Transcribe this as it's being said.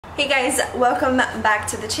Hey guys, welcome back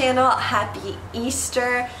to the channel. Happy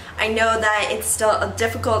Easter. I know that it's still a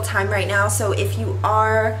difficult time right now, so if you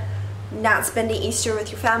are not spending Easter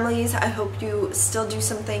with your families, I hope you still do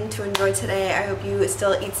something to enjoy today. I hope you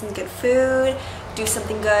still eat some good food, do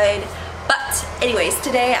something good. But anyways,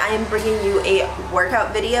 today I am bringing you a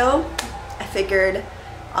workout video. I figured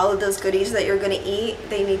all of those goodies that you're gonna eat,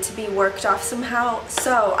 they need to be worked off somehow.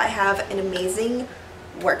 So I have an amazing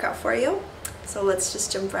workout for you. So let's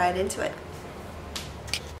just jump right into it.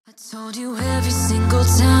 I told you every single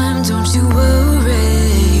time, don't you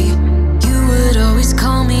worry. You would always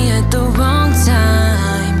call me at the wrong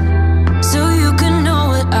time, so you could know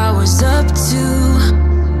what I was up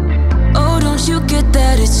to. Oh, don't you get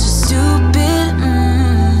that it's just stupid?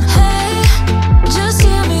 Hey, just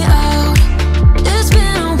hear me out. It's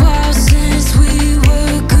been a while since we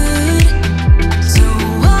were good, so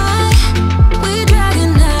why we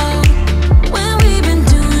dragging out when we've been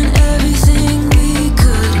doing everything we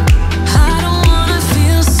could? I don't wanna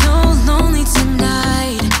feel so lonely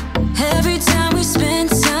tonight. Every time we spend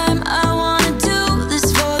time out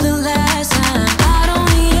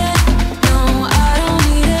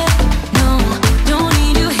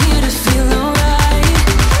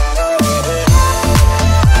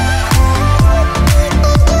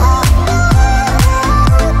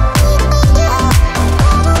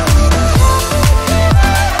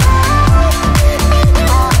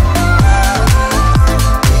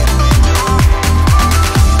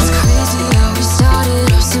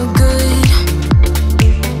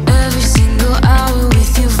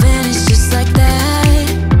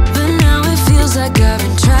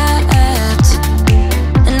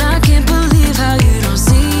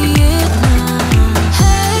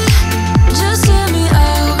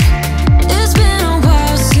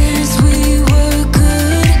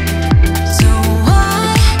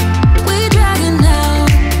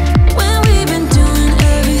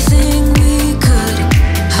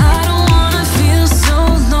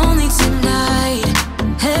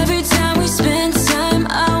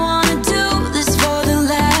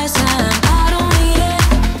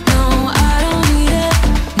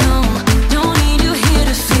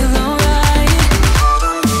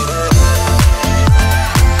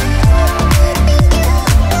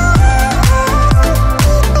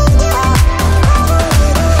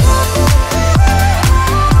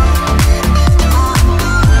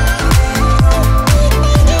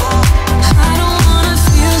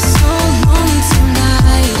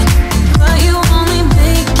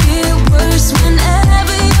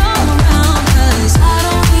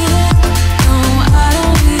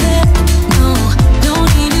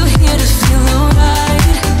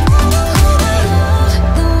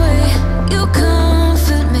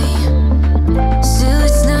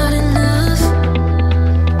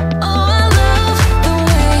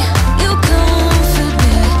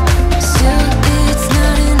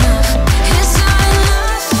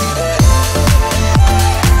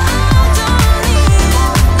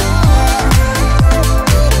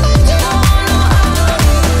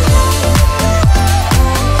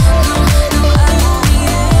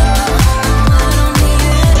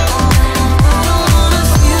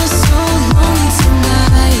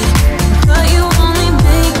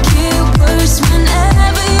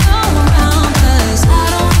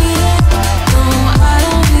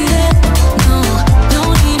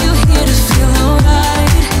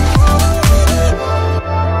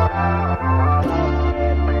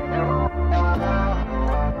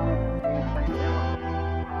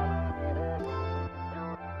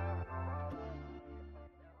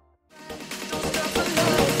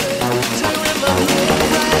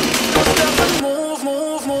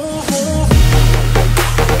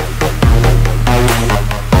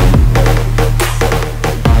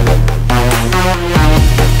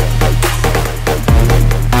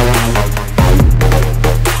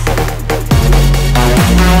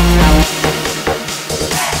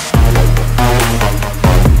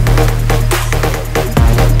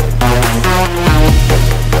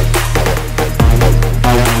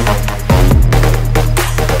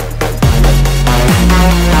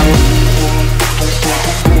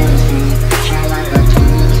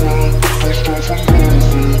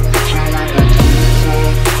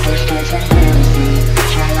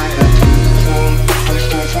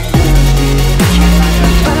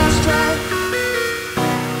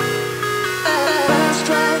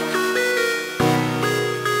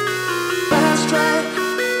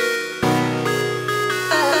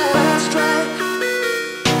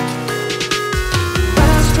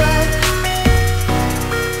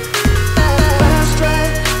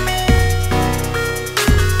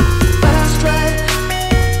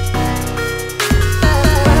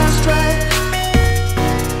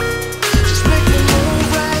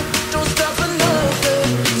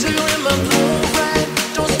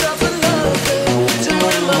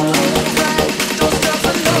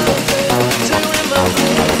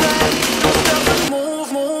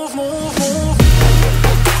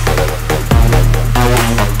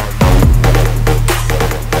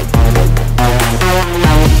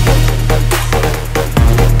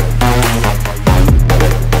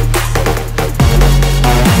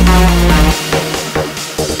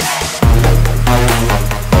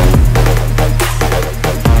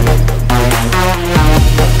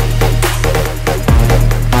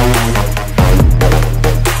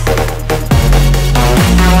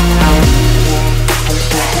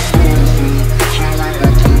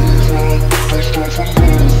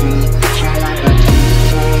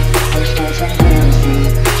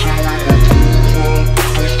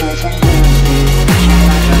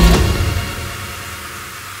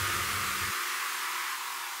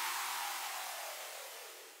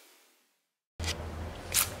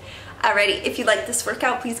Alrighty, if you like this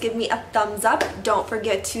workout, please give me a thumbs up. Don't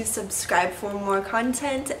forget to subscribe for more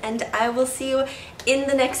content, and I will see you in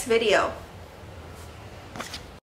the next video.